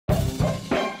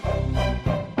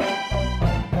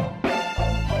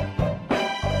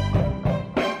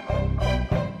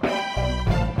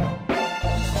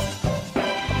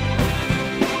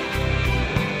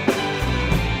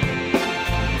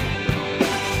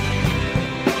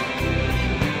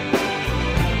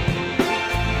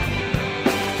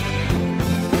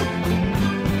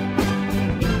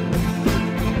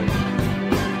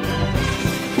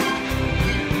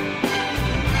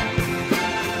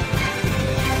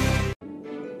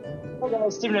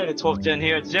Simulator Talk then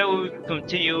here. Today we'll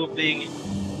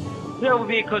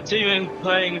be continuing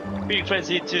playing Being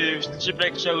Frenzy to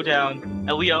Shipwreck Showdown,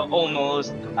 and we are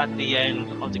almost at the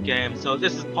end of the game. So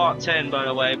this is part 10, by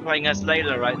the way, playing as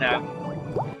Layla right now.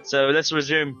 So let's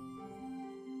resume.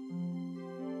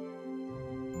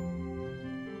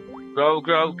 Go,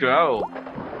 go, go.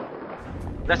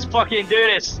 Let's fucking do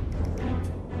this.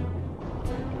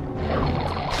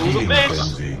 To the bench.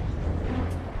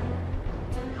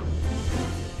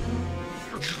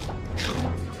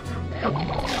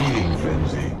 Healing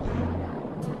frenzy.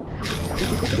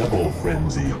 Double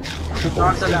frenzy. Triple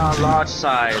Not on our frenzy. large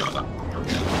size.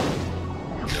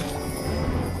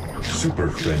 Super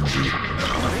frenzy.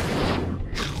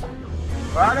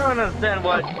 I don't understand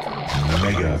what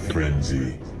Mega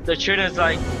frenzy. the tuna is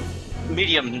like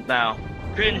medium now.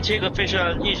 Couldn't take a fish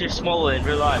are usually smaller in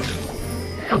real life.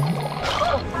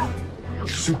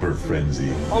 Super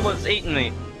frenzy. Almost eaten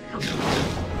me.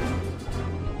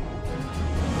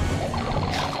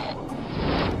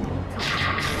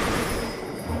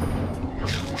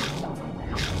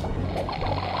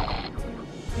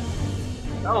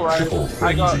 Alright, Triple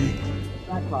I got frenzy.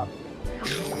 backup.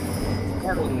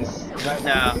 Heavens right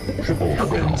now. Triple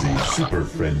frenzy. Super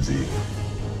frenzy.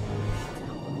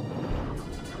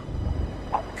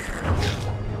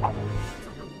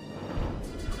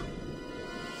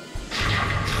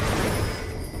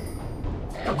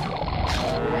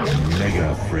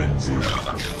 Mega frenzy.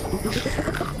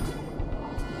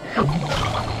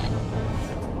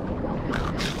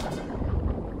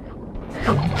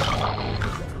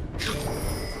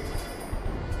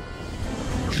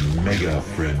 Mega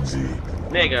frenzy.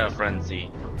 Mega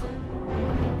frenzy.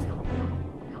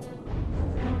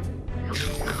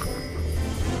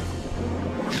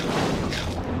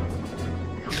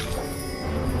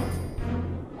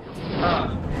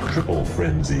 Triple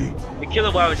frenzy. The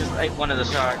killer whale just ate one of the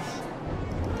sharks.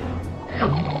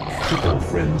 Triple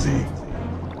frenzy.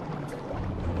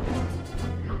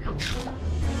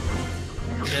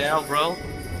 Get out, bro.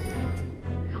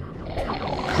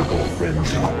 Triple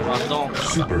frenzy. Pardon.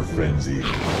 Super frenzy.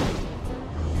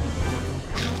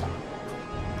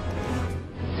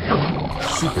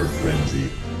 Super frenzy.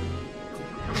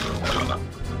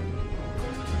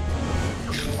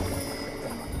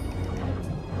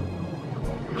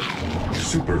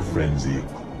 Super frenzy.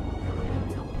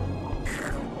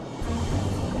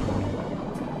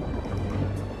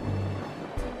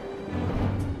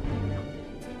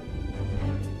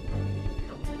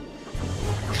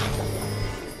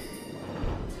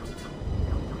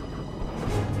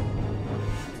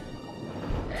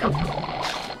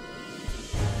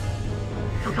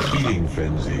 Healing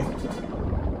frenzy.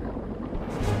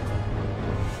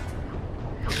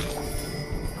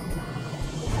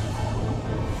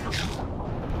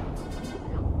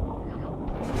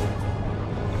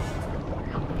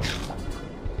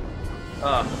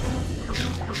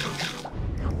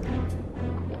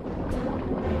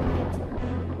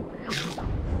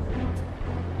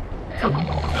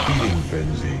 Healing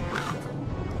frenzy.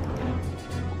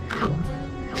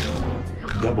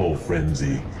 Double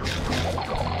frenzy.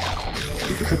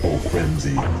 Triple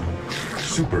frenzy.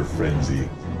 Super frenzy.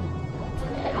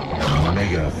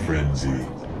 Mega frenzy.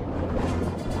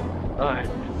 Alright.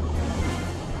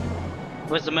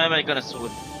 Where's the mermaid gonna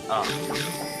swim? Oh.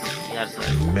 He has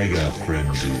a... Mega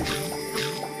frenzy.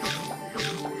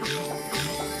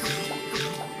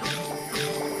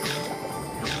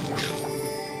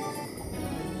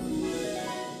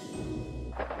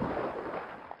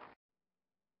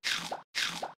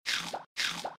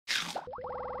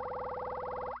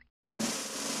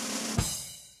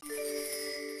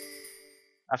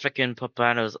 African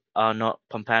pompanos are not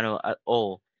pompano at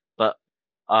all, but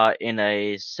are in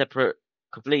a separate,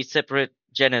 completely separate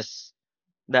genus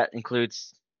that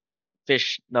includes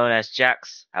fish known as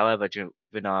jacks. However,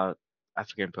 juvenile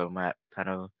African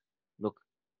pompano look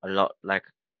a lot like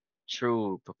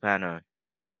true pompano,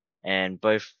 and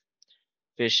both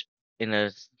fish in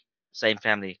the same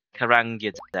family,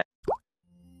 Carangidae.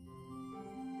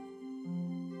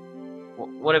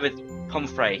 Whatever,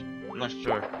 pomfrey. I'm not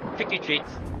sure. Tricky treats.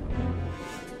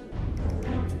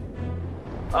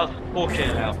 Oh,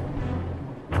 bullshit now.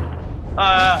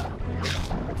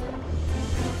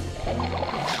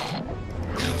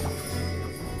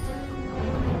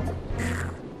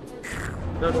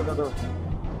 No.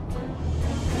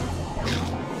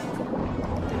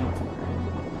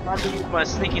 I have to use my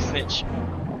sneaky snitch.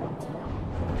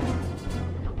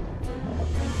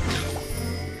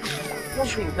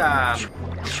 Jumping time.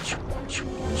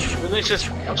 Delicious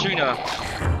tuna.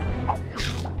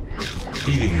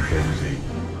 Eating frenzy.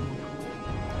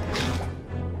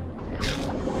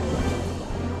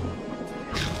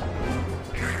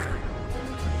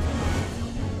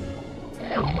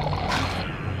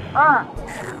 Ah!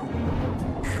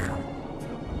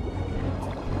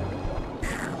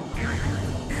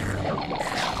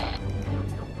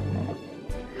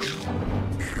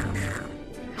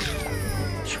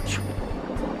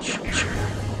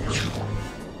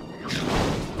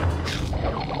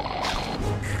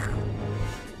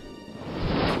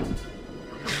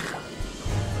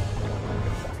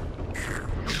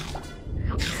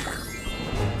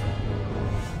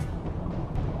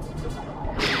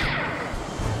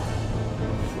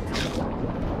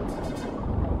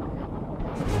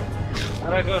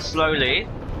 Gotta go slowly,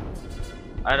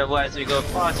 otherwise we go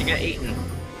far to get eaten.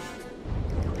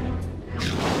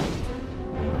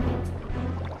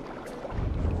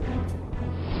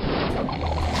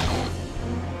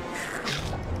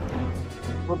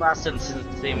 Poor bastard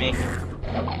doesn't see me.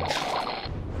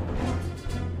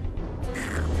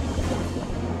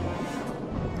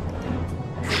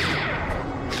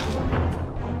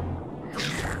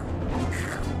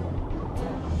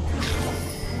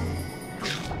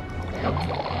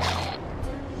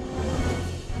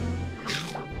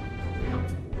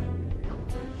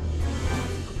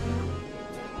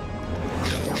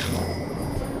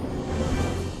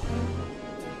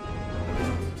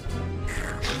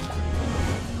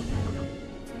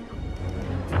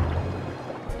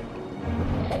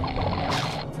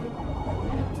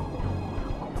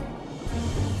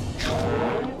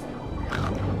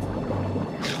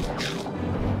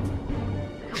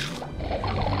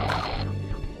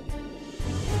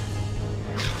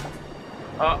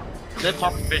 Oh, the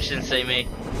pufferfish didn't see me.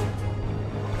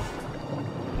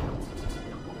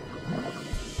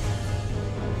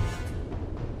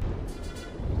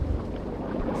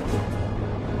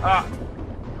 Ah!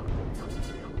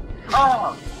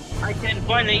 Oh! I can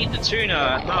finally eat the tuna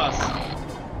at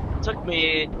last. Took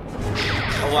me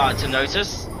a while to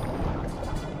notice.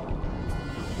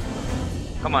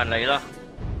 Come on, Layla.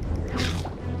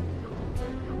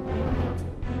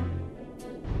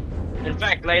 In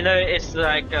fact, Layla is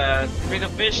like a bigger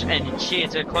fish, and she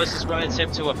is the closest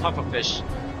relative to a pufferfish.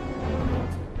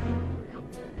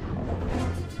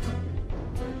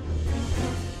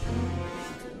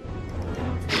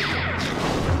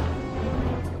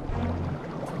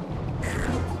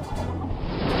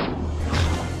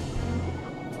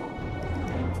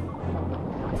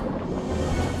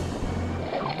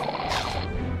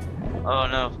 Oh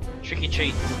no, tricky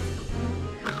treats.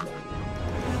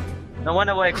 No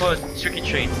wonder why I call it tricky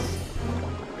treats.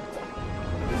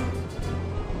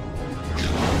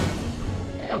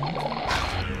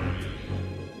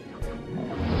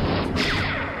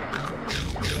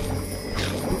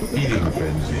 Eating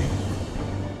frenzy.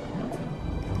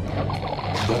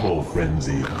 Double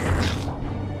frenzy.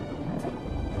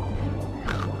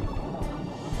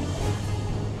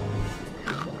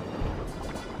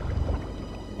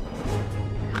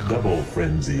 Double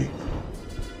frenzy.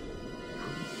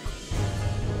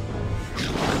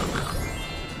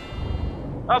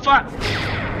 Oh fuck!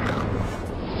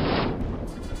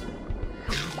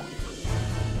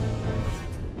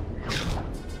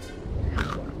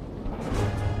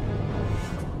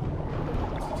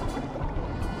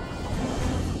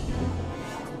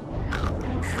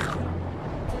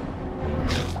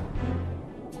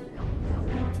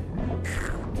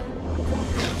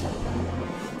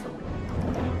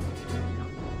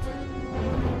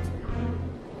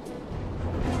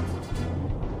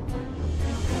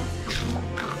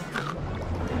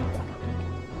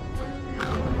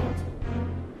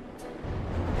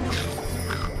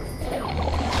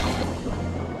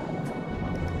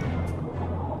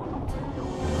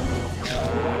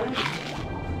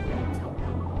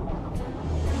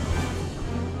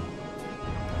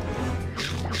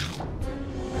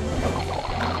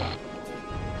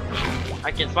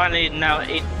 I can finally now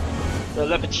eat the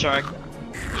leopard shark.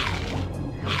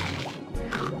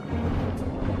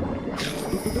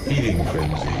 Eating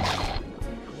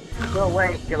frenzy. Go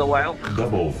away, killer whale.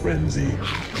 Double frenzy.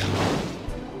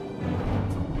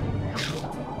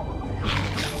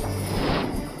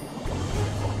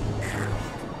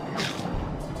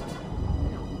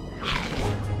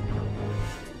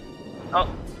 Oh,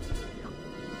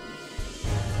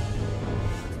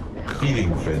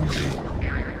 Eating frenzy.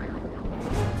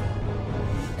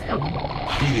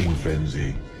 Eating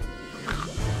frenzy.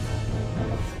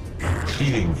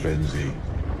 Eating frenzy.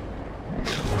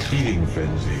 Eating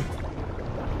frenzy.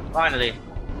 finally.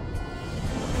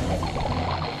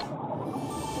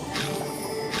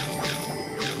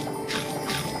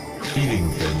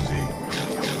 Eating frenzy.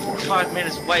 5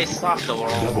 minutes waste after all.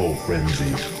 Double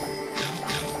frenzy.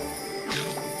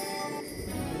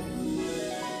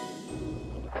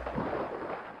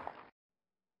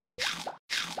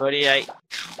 38,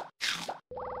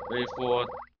 34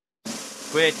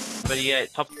 squid,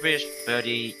 38 pufferfish,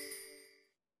 30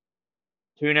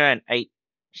 tuna, and 8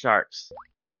 sharks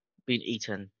being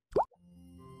eaten.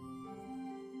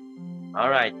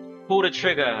 Alright, pull the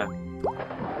trigger.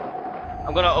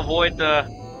 I'm gonna avoid the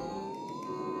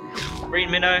green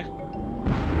minnow.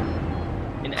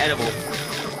 Inedible.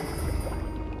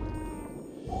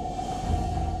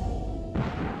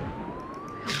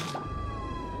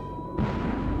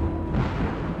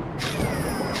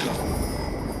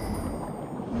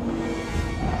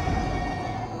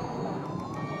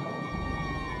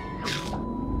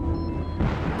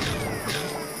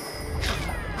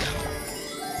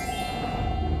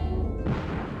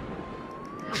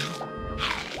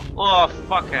 Oh,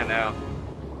 fucking hell.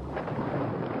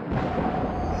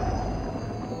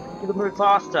 You can move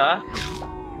faster.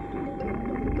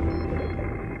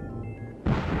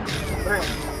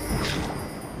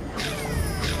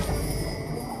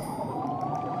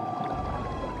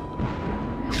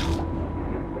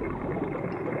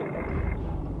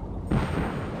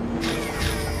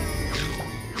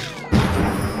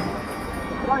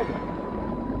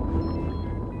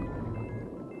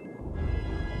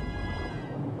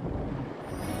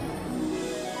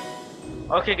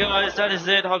 Okay guys, that is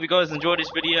it. Hope you guys enjoyed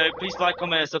this video. Please like,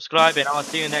 comment, and subscribe, and I'll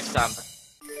see you next time.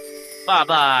 Bye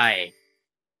bye.